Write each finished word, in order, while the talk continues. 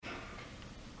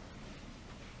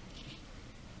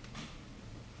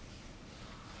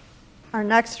Our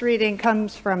next reading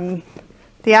comes from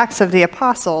the Acts of the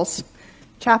Apostles,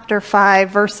 chapter 5,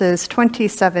 verses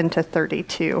 27 to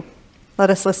 32. Let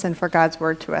us listen for God's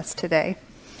word to us today.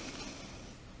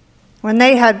 When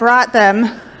they had brought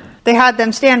them, they had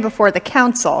them stand before the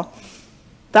council.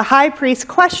 The high priest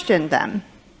questioned them.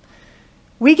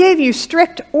 "We gave you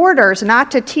strict orders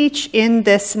not to teach in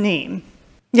this name.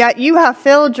 Yet you have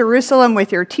filled Jerusalem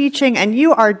with your teaching, and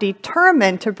you are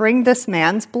determined to bring this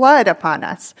man's blood upon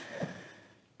us."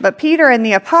 But Peter and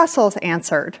the apostles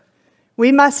answered,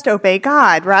 "We must obey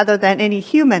God rather than any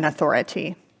human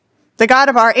authority. The God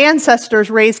of our ancestors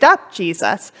raised up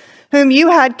Jesus, whom you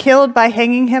had killed by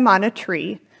hanging him on a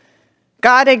tree.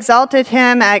 God exalted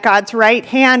him at God's right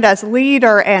hand as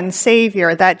leader and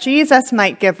savior, that Jesus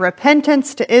might give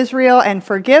repentance to Israel and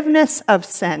forgiveness of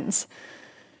sins.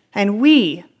 And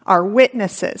we are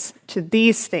witnesses to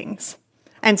these things.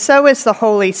 And so is the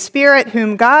Holy Spirit,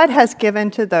 whom God has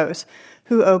given to those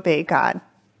who obey God."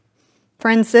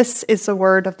 Friends, this is the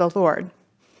word of the Lord.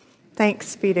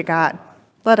 Thanks be to God.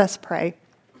 Let us pray.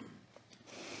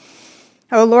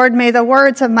 O Lord, may the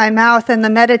words of my mouth and the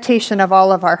meditation of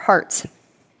all of our hearts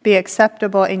be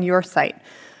acceptable in your sight,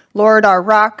 Lord, our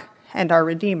rock and our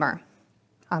redeemer.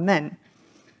 Amen.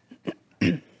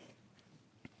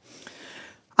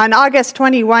 On August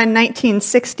 21,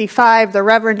 1965, the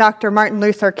Reverend Dr. Martin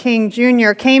Luther King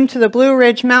Jr. came to the Blue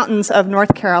Ridge Mountains of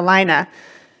North Carolina,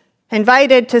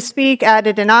 invited to speak at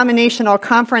a denominational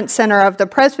conference center of the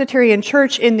Presbyterian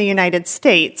Church in the United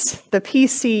States, the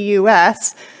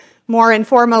PCUS, more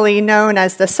informally known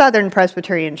as the Southern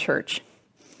Presbyterian Church,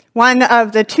 one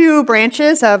of the two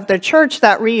branches of the church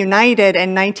that reunited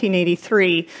in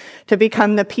 1983 to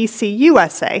become the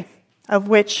PCUSA, of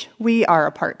which we are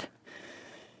a part.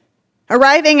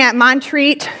 Arriving at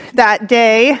Montreat that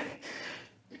day,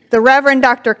 the Reverend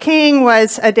Dr. King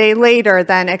was a day later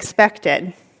than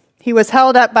expected. He was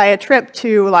held up by a trip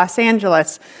to Los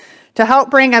Angeles to help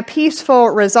bring a peaceful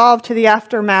resolve to the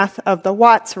aftermath of the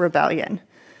Watts Rebellion,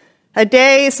 a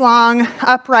days-long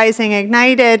uprising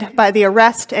ignited by the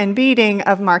arrest and beating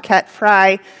of Marquette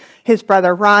Frye, his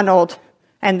brother Ronald,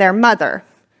 and their mother,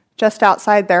 just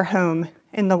outside their home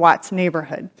in the Watts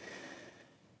neighborhood.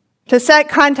 To set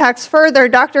context further,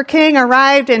 Dr. King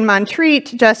arrived in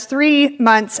Montreat just 3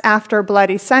 months after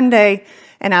Bloody Sunday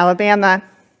in Alabama,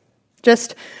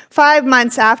 just 5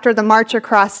 months after the march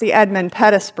across the Edmund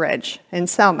Pettus Bridge in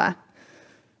Selma.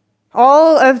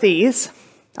 All of these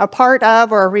a part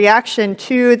of or a reaction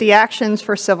to the actions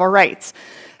for civil rights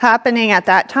happening at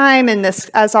that time in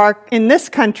this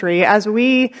country as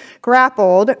we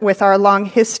grappled with our long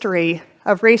history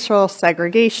of racial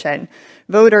segregation,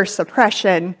 voter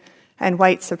suppression, and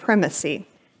white supremacy.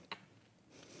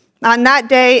 On that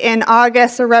day in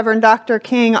August, the Reverend Dr.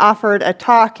 King offered a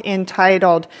talk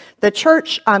entitled "The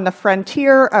Church on the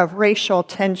Frontier of Racial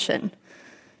Tension,"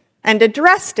 and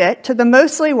addressed it to the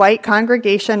mostly white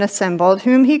congregation assembled,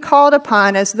 whom he called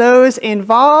upon as those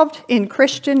involved in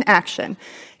Christian action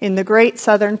in the great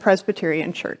Southern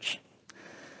Presbyterian Church.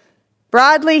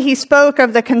 Broadly, he spoke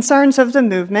of the concerns of the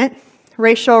movement,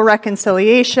 racial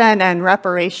reconciliation and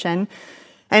reparation,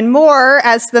 and more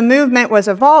as the movement was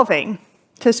evolving,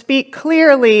 to speak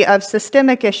clearly of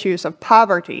systemic issues of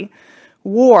poverty,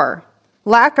 war,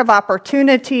 lack of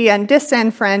opportunity, and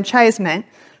disenfranchisement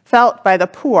felt by the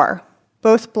poor,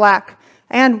 both black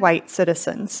and white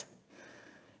citizens.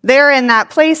 There in that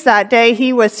place that day,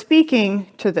 he was speaking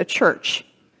to the church,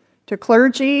 to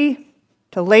clergy,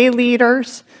 to lay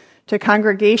leaders, to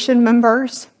congregation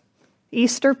members,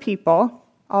 Easter people,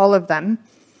 all of them.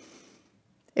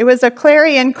 It was a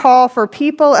clarion call for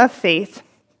people of faith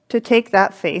to take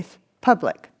that faith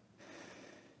public.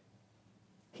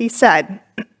 He said,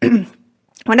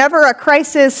 "Whenever a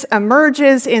crisis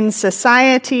emerges in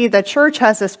society, the church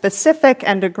has a specific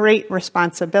and a great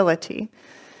responsibility.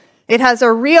 It has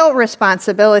a real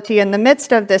responsibility in the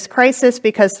midst of this crisis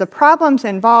because the problems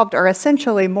involved are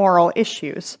essentially moral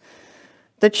issues.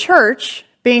 The church,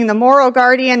 being the moral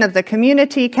guardian of the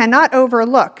community, cannot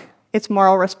overlook its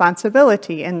moral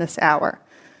responsibility in this hour.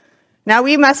 Now,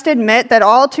 we must admit that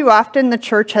all too often the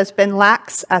church has been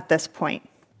lax at this point.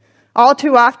 All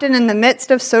too often in the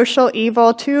midst of social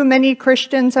evil, too many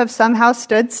Christians have somehow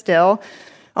stood still,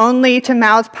 only to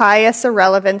mouth pious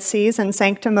irrelevancies and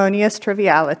sanctimonious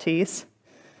trivialities.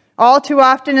 All too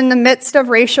often in the midst of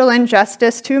racial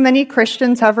injustice, too many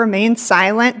Christians have remained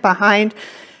silent behind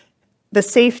the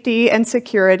safety and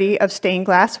security of stained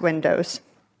glass windows.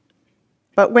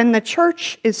 But when the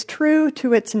church is true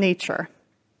to its nature,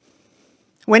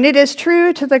 when it is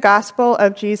true to the gospel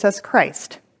of Jesus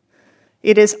Christ,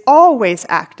 it is always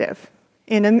active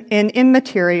in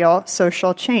immaterial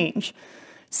social change,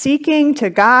 seeking to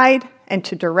guide and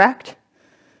to direct.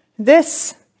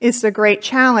 This is the great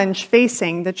challenge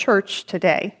facing the church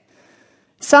today.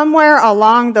 Somewhere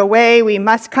along the way, we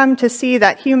must come to see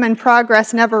that human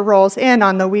progress never rolls in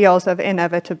on the wheels of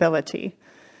inevitability.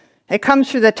 It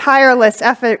comes through the tireless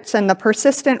efforts and the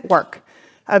persistent work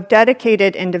of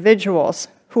dedicated individuals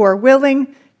who are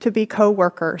willing to be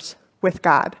co-workers with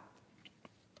God.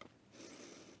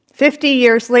 50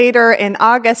 years later, in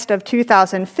August of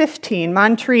 2015,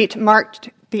 Montreat marked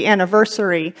the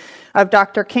anniversary of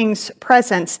Dr. King's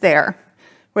presence there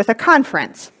with a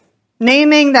conference,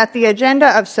 naming that the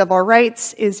agenda of civil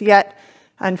rights is yet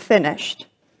unfinished,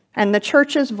 and the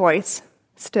church's voice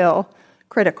still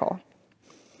critical.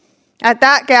 At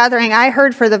that gathering, I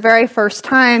heard for the very first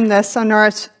time the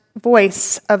sonorous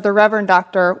voice of the Reverend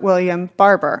Dr. William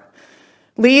Barber,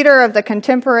 leader of the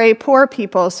contemporary Poor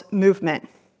People's Movement,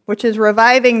 which is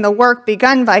reviving the work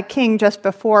begun by King just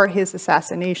before his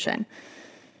assassination.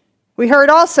 We heard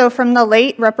also from the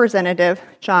late Representative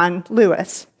John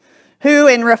Lewis, who,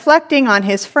 in reflecting on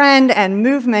his friend and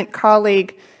movement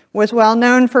colleague, was well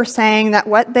known for saying that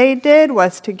what they did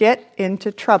was to get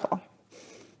into trouble.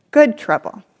 Good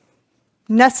trouble.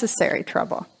 Necessary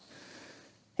trouble.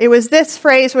 It was this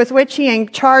phrase with which he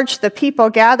charged the people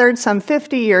gathered some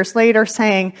 50 years later,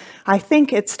 saying, "I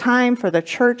think it's time for the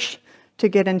church to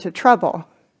get into trouble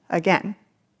again."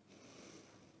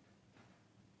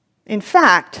 In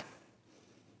fact,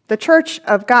 the Church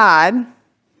of God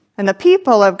and the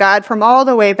people of God from all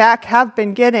the way back have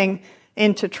been getting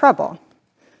into trouble.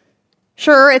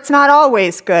 Sure, it's not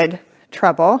always good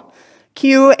trouble.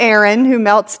 Cue Aaron, who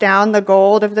melts down the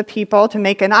gold of the people to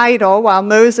make an idol, while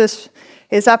Moses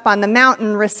is up on the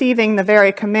mountain receiving the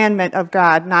very commandment of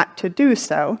God not to do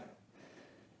so.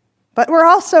 But we're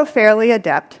also fairly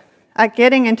adept at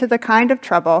getting into the kind of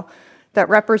trouble that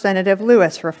Representative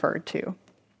Lewis referred to.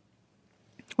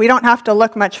 We don't have to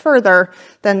look much further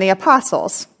than the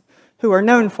apostles, who are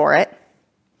known for it.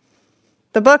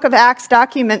 The book of Acts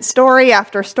documents story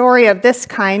after story of this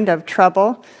kind of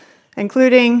trouble,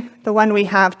 including the one we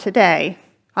have today,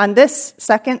 on this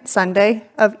second Sunday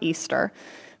of Easter,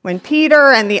 when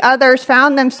Peter and the others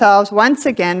found themselves once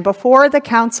again before the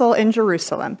council in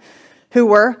Jerusalem, who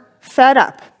were fed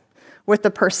up with the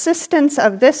persistence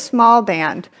of this small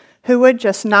band who would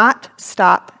just not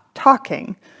stop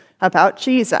talking about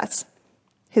Jesus,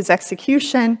 his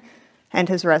execution, and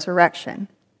his resurrection.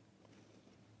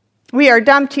 We are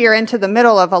dumped here into the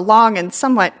middle of a long and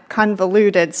somewhat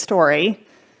convoluted story,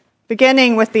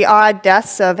 beginning with the odd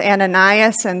deaths of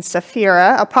Ananias and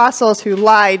Sapphira, apostles who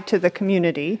lied to the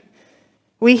community.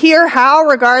 We hear how,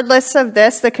 regardless of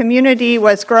this, the community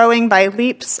was growing by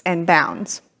leaps and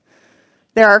bounds.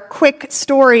 There are quick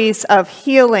stories of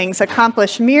healings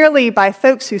accomplished merely by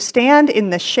folks who stand in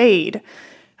the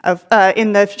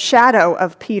shadow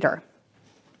of Peter.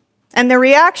 And the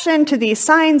reaction to these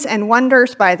signs and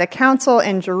wonders by the council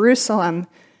in Jerusalem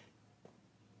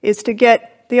is to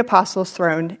get the apostles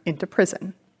thrown into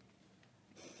prison.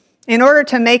 In order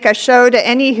to make a show to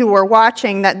any who were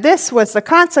watching that this was the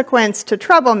consequence to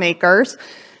troublemakers,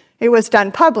 it was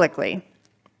done publicly.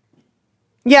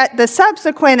 Yet the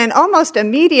subsequent and almost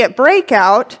immediate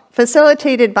breakout,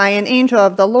 facilitated by an angel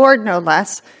of the Lord no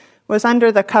less, was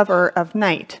under the cover of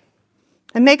night.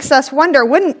 It makes us wonder,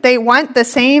 wouldn't they want the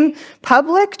same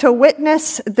public to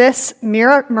witness this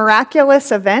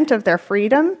miraculous event of their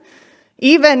freedom,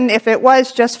 even if it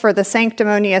was just for the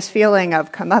sanctimonious feeling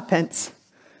of comeuppance?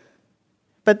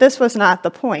 But this was not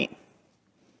the point.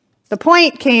 The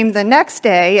point came the next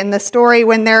day in the story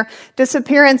when their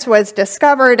disappearance was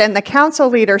discovered and the council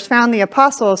leaders found the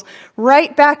apostles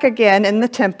right back again in the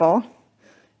temple,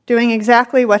 doing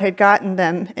exactly what had gotten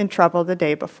them in trouble the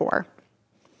day before.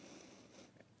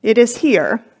 It is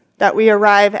here that we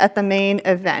arrive at the main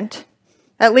event,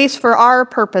 at least for our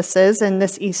purposes in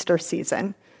this Easter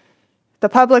season. The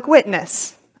public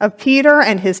witness of Peter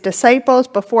and his disciples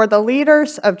before the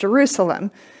leaders of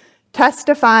Jerusalem,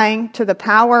 testifying to the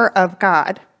power of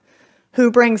God,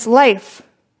 who brings life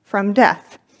from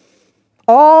death,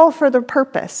 all for the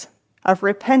purpose of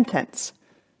repentance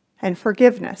and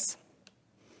forgiveness.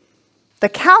 The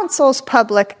council's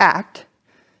public act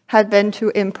had been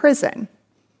to imprison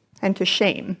and to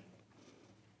shame.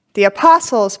 The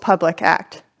apostles' public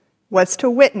act was to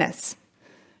witness,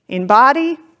 in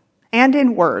body and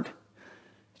in word,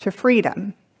 to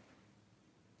freedom.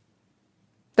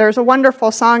 There's a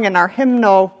wonderful song in our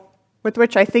hymnal with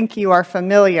which I think you are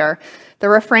familiar. The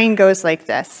refrain goes like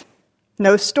this: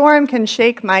 "No storm can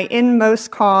shake my inmost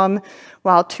calm,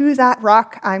 while to that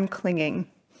rock I'm clinging.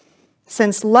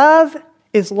 Since love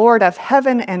is Lord of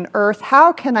heaven and earth.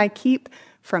 How can I keep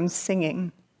from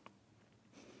singing?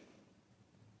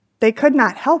 They could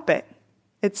not help it,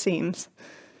 it seems.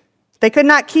 They could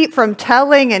not keep from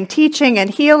telling and teaching and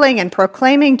healing and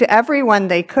proclaiming to everyone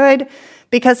they could,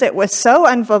 because it was so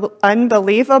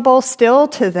unbelievable still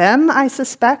to them, I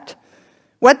suspect,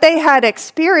 what they had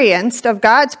experienced of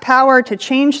God's power to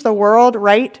change the world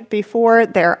right before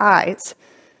their eyes.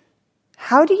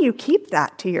 How do you keep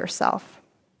that to yourself?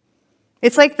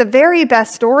 It's like the very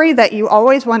best story that you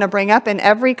always want to bring up in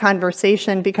every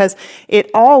conversation because it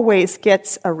always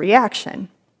gets a reaction.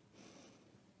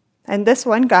 And this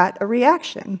one got a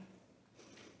reaction.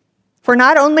 For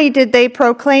not only did they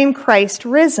proclaim Christ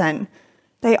risen,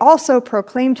 they also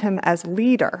proclaimed him as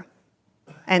leader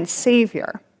and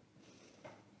savior.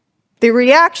 The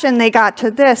reaction they got to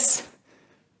this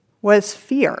was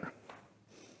fear.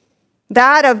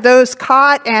 That of those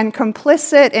caught and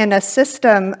complicit in a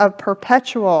system of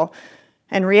perpetual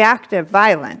and reactive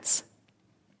violence.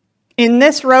 In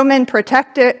this Roman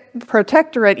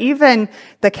protectorate, even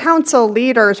the council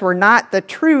leaders were not the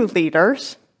true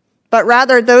leaders, but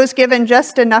rather those given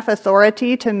just enough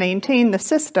authority to maintain the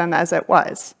system as it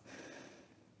was.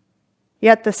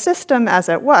 Yet the system as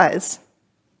it was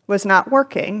not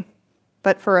working,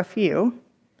 but for a few.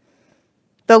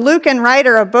 The Lucan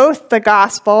writer of both the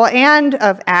Gospel and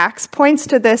of Acts points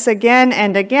to this again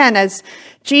and again as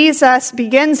Jesus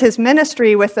begins his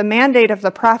ministry with the mandate of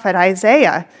the prophet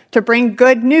Isaiah to bring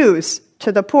good news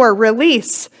to the poor,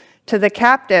 release to the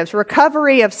captives,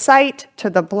 recovery of sight to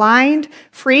the blind,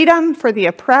 freedom for the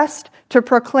oppressed, to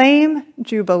proclaim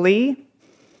Jubilee.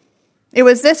 It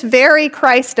was this very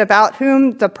Christ about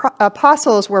whom the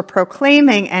apostles were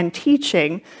proclaiming and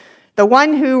teaching, the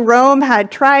one who Rome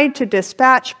had tried to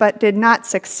dispatch but did not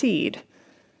succeed.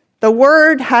 The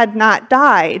word had not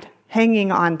died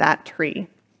hanging on that tree.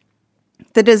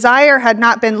 The desire had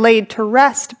not been laid to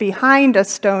rest behind a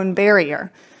stone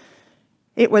barrier.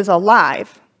 It was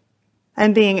alive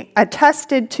and being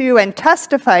attested to and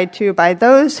testified to by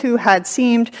those who had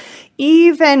seemed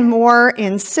even more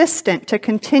insistent to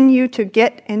continue to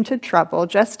get into trouble,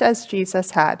 just as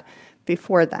Jesus had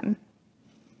before them.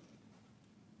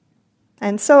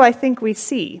 And so I think we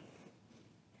see,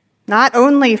 not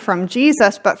only from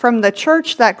Jesus, but from the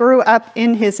church that grew up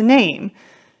in his name,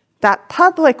 that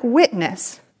public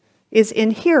witness is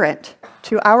inherent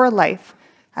to our life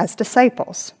as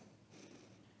disciples.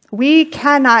 We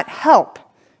cannot help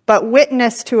but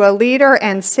witness to a leader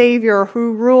and savior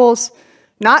who rules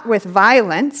not with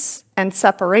violence and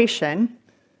separation,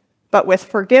 but with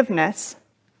forgiveness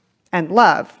and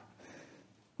love.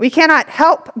 We cannot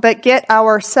help but get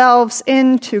ourselves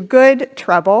into good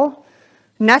trouble,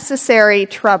 necessary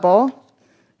trouble,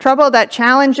 trouble that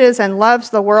challenges and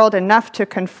loves the world enough to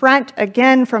confront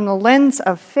again from the lens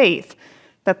of faith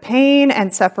the pain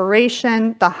and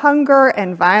separation, the hunger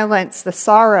and violence, the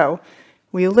sorrow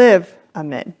we live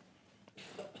amid.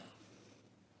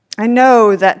 I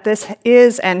know that this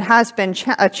is and has been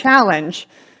a challenge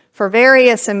for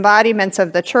various embodiments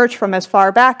of the church from as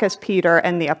far back as Peter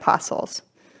and the apostles.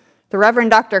 The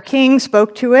Reverend Dr. King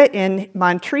spoke to it in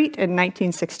Montreat in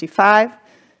 1965,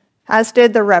 as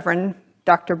did the Reverend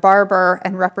Dr. Barber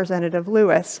and Representative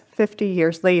Lewis 50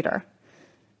 years later.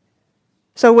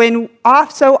 So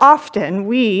often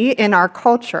we in our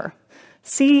culture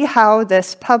see how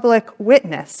this public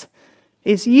witness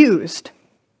is used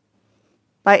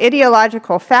by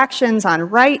ideological factions on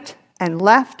right and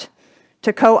left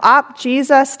to co-opt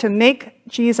Jesus, to make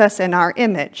Jesus in our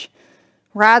image,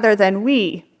 rather than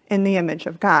we in the image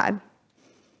of God,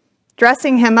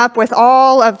 dressing him up with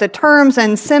all of the terms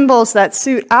and symbols that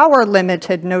suit our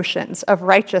limited notions of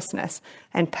righteousness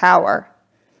and power.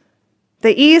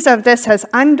 The ease of this has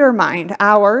undermined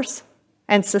ours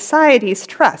and society's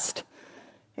trust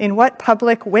in what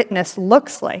public witness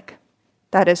looks like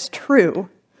that is true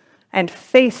and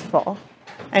faithful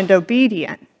and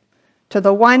obedient to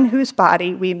the one whose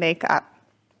body we make up.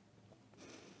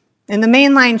 In the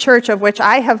mainline church of which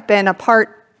I have been a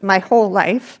part my whole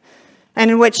life,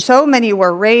 and in which so many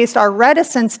were raised, our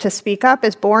reticence to speak up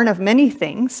is born of many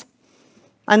things.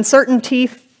 Uncertainty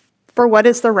for what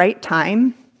is the right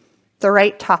time, the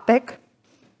right topic,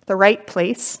 the right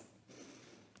place.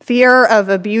 Fear of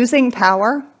abusing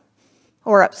power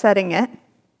or upsetting it.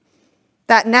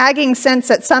 That nagging sense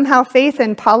that somehow faith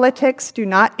and politics do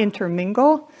not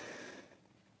intermingle,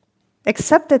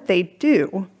 except that they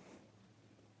do.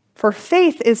 For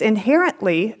faith is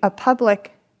inherently a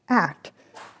public act.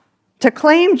 To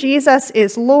claim Jesus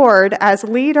is Lord as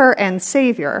leader and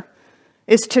savior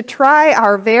is to try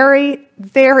our very,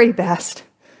 very best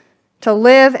to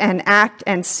live and act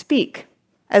and speak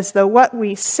as though what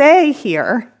we say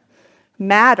here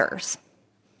matters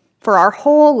for our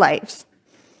whole lives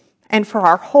and for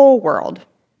our whole world.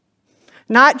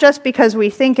 Not just because we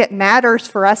think it matters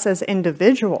for us as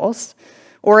individuals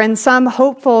or in some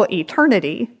hopeful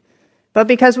eternity, but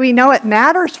because we know it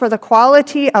matters for the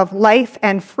quality of life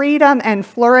and freedom and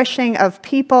flourishing of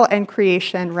people and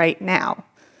creation right now.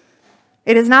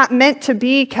 It is not meant to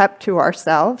be kept to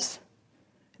ourselves.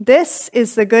 This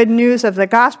is the good news of the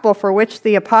gospel for which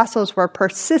the apostles were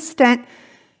persistent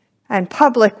and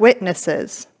public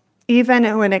witnesses,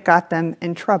 even when it got them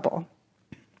in trouble.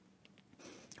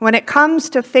 When it comes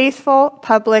to faithful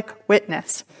public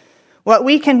witness, what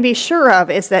we can be sure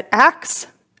of is that acts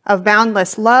of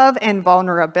boundless love and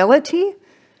vulnerability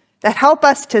that help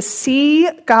us to see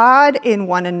God in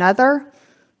one another,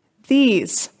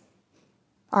 these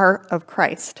are of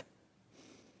Christ.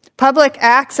 Public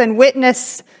acts and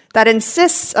witness that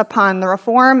insists upon the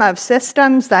reform of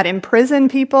systems that imprison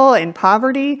people in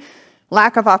poverty,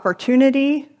 lack of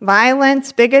opportunity,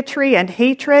 violence, bigotry, and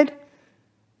hatred,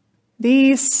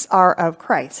 these are of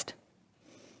Christ.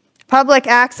 Public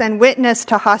acts and witness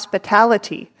to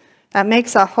hospitality that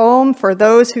makes a home for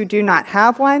those who do not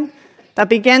have one, that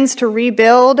begins to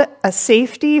rebuild a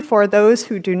safety for those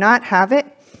who do not have it,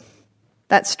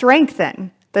 that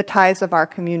strengthen the ties of our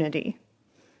community.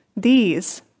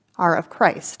 These are of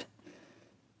Christ.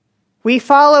 We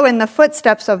follow in the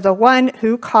footsteps of the one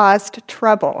who caused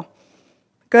trouble,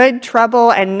 good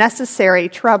trouble and necessary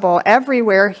trouble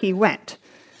everywhere he went,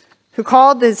 who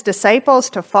called his disciples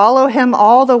to follow him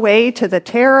all the way to the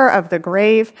terror of the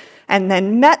grave, and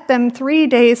then met them 3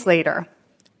 days later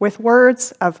with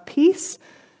words of peace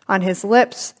on his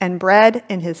lips and bread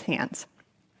in his hands.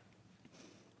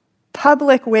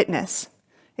 Public witness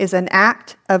is an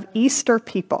act of Easter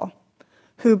people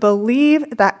who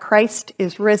believe that Christ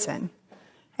is risen,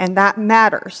 and that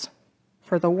matters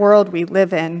for the world we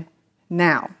live in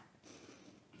now.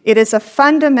 It is a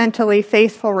fundamentally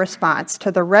faithful response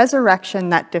to the resurrection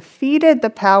that defeated the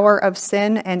power of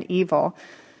sin and evil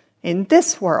in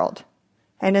this world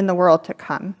and in the world to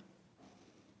come.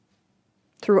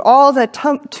 Through all the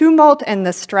tumult and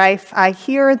the strife, I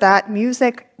hear that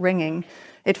music ringing.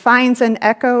 It finds an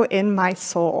echo in my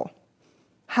soul.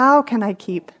 How can I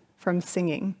keep from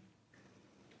singing?